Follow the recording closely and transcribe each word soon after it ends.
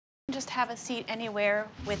Just have a seat anywhere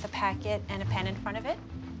with a packet and a pen in front of it.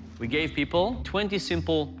 We gave people 20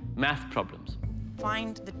 simple math problems.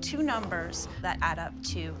 Find the two numbers that add up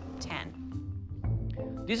to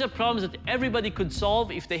 10. These are problems that everybody could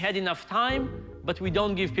solve if they had enough time, but we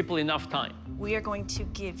don't give people enough time. We are going to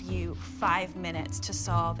give you 5 minutes to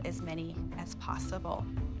solve as many as possible.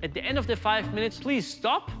 At the end of the 5 minutes, please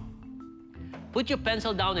stop, put your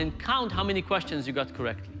pencil down and count how many questions you got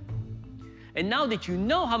correctly. And now that you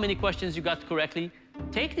know how many questions you got correctly,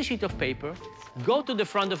 take the sheet of paper, go to the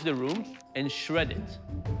front of the room and shred it.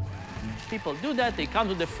 People do that, they come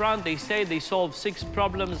to the front, they say they solved 6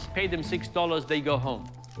 problems, pay them $6, they go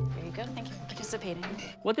home. There you go, thank you for participating.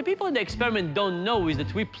 What the people in the experiment don't know is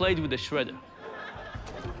that we played with the shredder.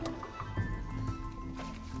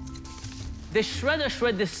 The shredder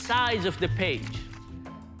shred the size of the page,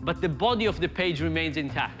 but the body of the page remains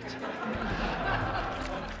intact.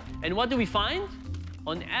 And what do we find?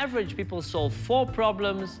 On average, people solve 4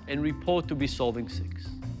 problems and report to be solving 6.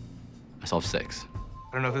 I solved 6.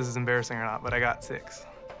 I don't know if this is embarrassing or not, but I got 6.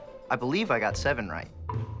 I believe I got 7 right.